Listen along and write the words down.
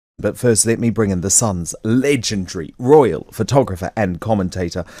But first, let me bring in The Sun's legendary royal photographer and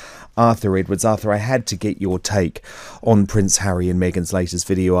commentator, Arthur Edwards. Arthur, I had to get your take on Prince Harry and Meghan's latest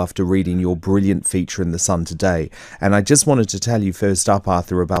video after reading your brilliant feature in The Sun today. And I just wanted to tell you first up,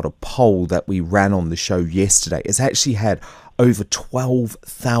 Arthur, about a poll that we ran on the show yesterday. It's actually had over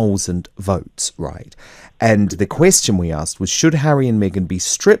 12,000 votes, right? And the question we asked was, should Harry and Meghan be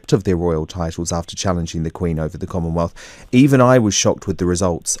stripped of their royal titles after challenging the Queen over the Commonwealth? Even I was shocked with the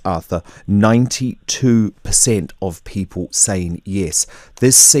results, Arthur. 92% of people saying yes.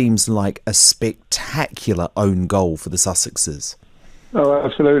 This seems like a spectacular own goal for the Sussexes. Oh,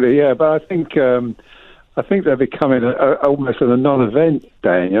 absolutely, yeah. But I think they're becoming almost a non-event,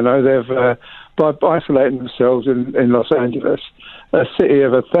 Dan. You know, they've by isolating themselves in Los Angeles, a city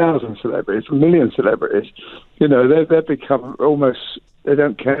of 1,000 celebrities, a million celebrities, you know, they've become almost, they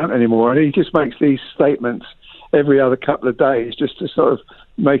don't count anymore. And he just makes these statements every other couple of days just to sort of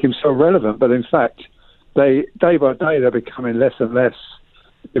make himself relevant. But in fact, day by day, they're becoming less and less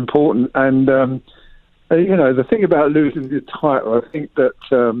important. And, you know, the thing about losing the title, I think that,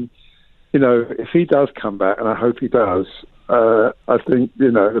 you know, if he does come back, and I hope he does, I think,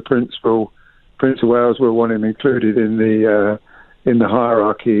 you know, the Prince of Wales will want him included in the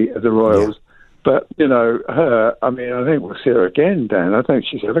hierarchy of the royals. Yeah. But, you know, her, I mean, I think we'll see her again, Dan. I don't think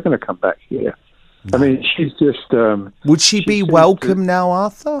she's ever going to come back here. No. I mean, she's just... Would she be welcome now,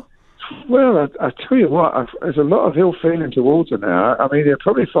 Arthur? Well, I tell you what, there's a lot of ill feeling towards her now. I mean, you'll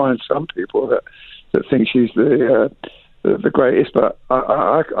probably find some people that think she's the greatest, but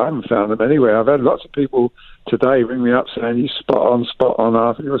I haven't found them anywhere. I've had lots of people today ring me up saying, "You spot on,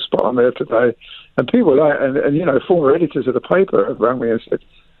 Arthur, you were spot on there today." And people like, and you know, former editors of the paper have rung me and said,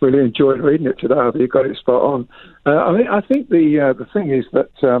 "Really enjoyed reading it today, Arthur, you got it spot on." I think the thing is that,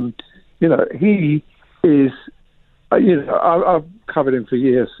 you know, he is, you know, I've covered him for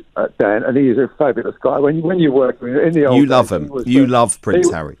years, Dan, and he is a fabulous guy. When you work with him in the old days, love him. You love Prince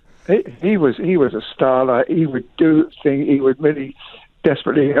Harry. He was a starler. He would do things. He would really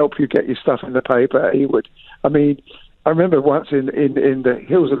desperately help you get your stuff in the paper. He would. I mean, I remember once in the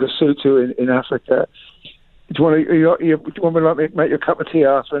hills of Lesotho in Africa. Do you want me to make you a cup of tea,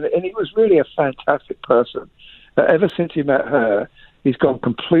 Arthur? And he was really a fantastic person. Ever since he met her, he's gone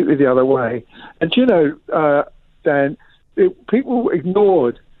completely the other way. And you know, Dan, people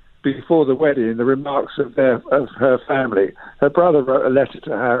ignored before the wedding the remarks of her family. Her brother wrote a letter to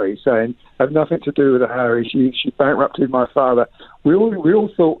Harry saying, "Have nothing to do with Harry. She bankrupted my father." We all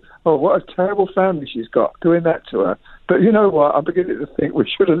thought, "Oh, what a terrible family she's got, doing that to her." But you know what? I'm beginning to think we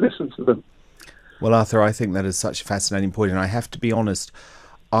should have listened to them. Well, Arthur, I think that is such a fascinating point, and I have to be honest,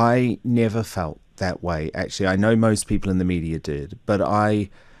 I never felt that way. Actually, I know most people in the media did, but I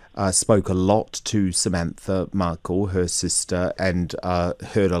spoke a lot to Samantha Markle, her sister, and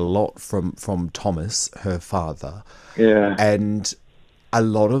heard a lot from Thomas, her father. Yeah. And a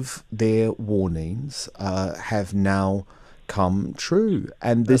lot of their warnings have now come true.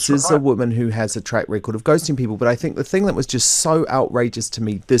 And this is a woman who has a track record of ghosting people. But I think the thing that was just so outrageous to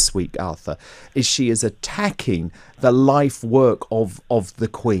me this week, Arthur, is she is attacking the life work of the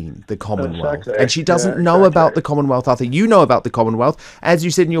Queen, the Commonwealth. Exactly. And she doesn't know about the Commonwealth, Arthur. You know about the Commonwealth. As you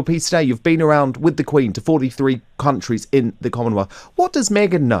said in your piece today, you've been around with the Queen to 43 countries in the Commonwealth. What does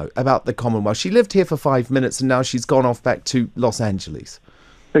Meghan know about the Commonwealth? She lived here for 5 minutes and now she's gone off back to Los Angeles.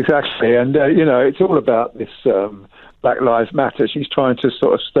 Exactly. And, you know, it's all about this... Black Lives Matter. She's trying to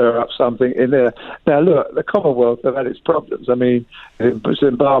sort of stir up something in there. Now, look, the Commonwealth have had its problems. I mean,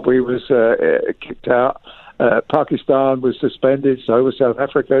 Zimbabwe was kicked out. Pakistan was suspended. So was South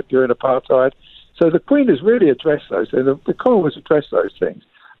Africa during apartheid. So the Queen has really addressed those things. The Commonwealth has addressed those things.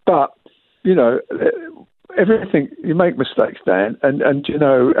 But, you know, everything, you make mistakes, Dan, and you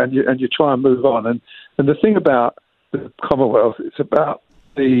know, and you try and move on. And the thing about the Commonwealth, it's about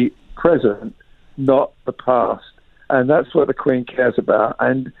the present, not the past. And that's what the Queen cares about.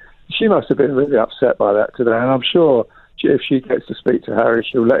 And she must have been really upset by that today. And I'm sure if she gets to speak to Harry,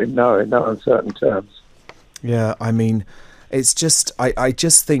 she'll let him know in no uncertain terms. Yeah, I mean, it's just, I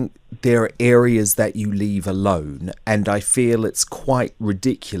just think there are areas that you leave alone. And I feel it's quite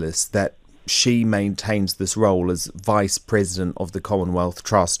ridiculous that she maintains this role as vice president of the Commonwealth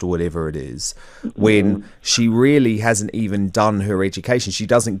Trust or whatever it is, when she really hasn't even done her education. She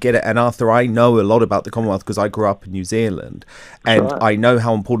doesn't get it. And Arthur, I know a lot about the Commonwealth because I grew up in New Zealand, and I know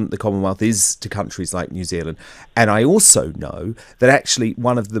how important the Commonwealth is to countries like New Zealand. And I also know that actually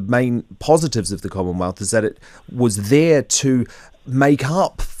one of the main positives of the Commonwealth is that it was there to make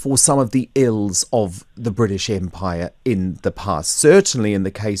up for some of the ills of the British Empire in the past. Certainly in the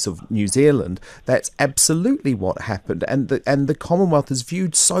case of New Zealand, that's absolutely what happened, and the Commonwealth is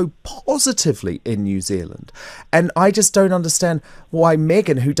viewed so positively in New Zealand. And I just don't understand why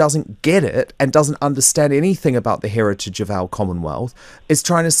Meghan, who doesn't get it and doesn't understand anything about the heritage of our Commonwealth, is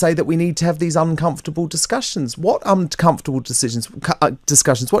trying to say that we need to have these uncomfortable discussions. What uncomfortable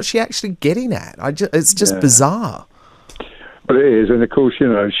discussions? What's she actually getting at? It's just bizarre. Well, it is, and of course,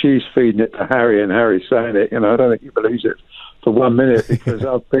 she's feeding it to Harry, and Harry's saying it. I don't think he believes it for 1 minute, because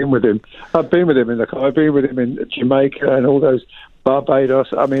I've been with him. I've been with him in Jamaica and all those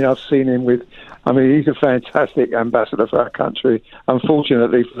Barbados. I mean, I've seen him he's a fantastic ambassador for our country.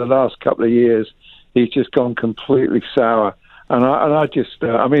 Unfortunately, for the last couple of years, he's just gone completely sour. And I just, he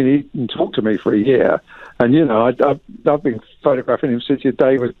didn't talk to me for a year, and I've been photographing him since the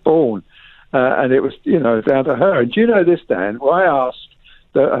day he was born. And it was, down to her. And do you know this, Dan? Well, I asked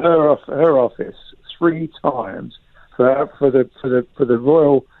her office 3 times for the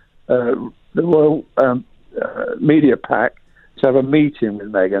royal media pack to have a meeting with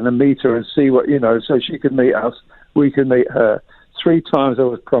Meghan and meet her and see what, so she could meet us, we could meet her. 3 times I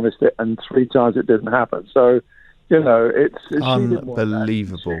was promised it, and 3 times it didn't happen. So, it's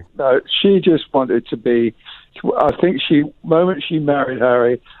unbelievable. She just wanted to be. I think moment she married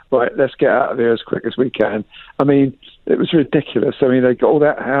Harry, right, let's get out of here as quick as we can. I mean, it was ridiculous. I mean, they got all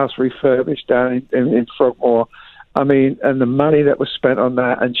that house refurbished down in Frogmore. I mean, and the money that was spent on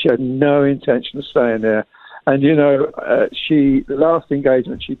that, and she had no intention of staying there. And, the last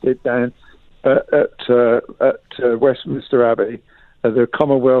engagement she did down at Westminster Abbey, the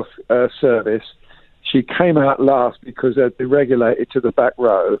Commonwealth Service, she came out last because they'd been relegated to the back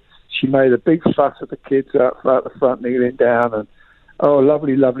row. She made a big fuss of the kids out the front, kneeling down, and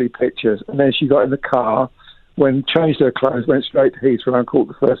lovely, lovely pictures. And then she got in the car, changed her clothes, went straight to Heathrow and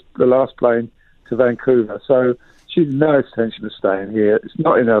caught the last plane to Vancouver. So she had no intention of staying here. It's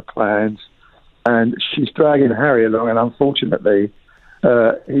not in her plans, and she's dragging Harry along. And unfortunately,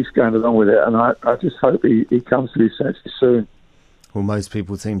 he's going along with it. And I just hope he comes to his senses soon. Well, most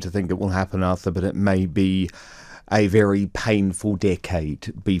people seem to think it will happen, Arthur, but it may be a very painful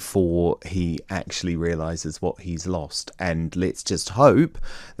decade before he actually realises what he's lost. And let's just hope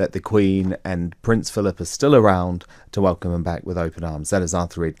that the Queen and Prince Philip are still around to welcome him back with open arms. That is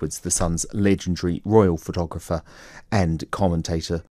Arthur Edwards, the Sun's legendary royal photographer and commentator.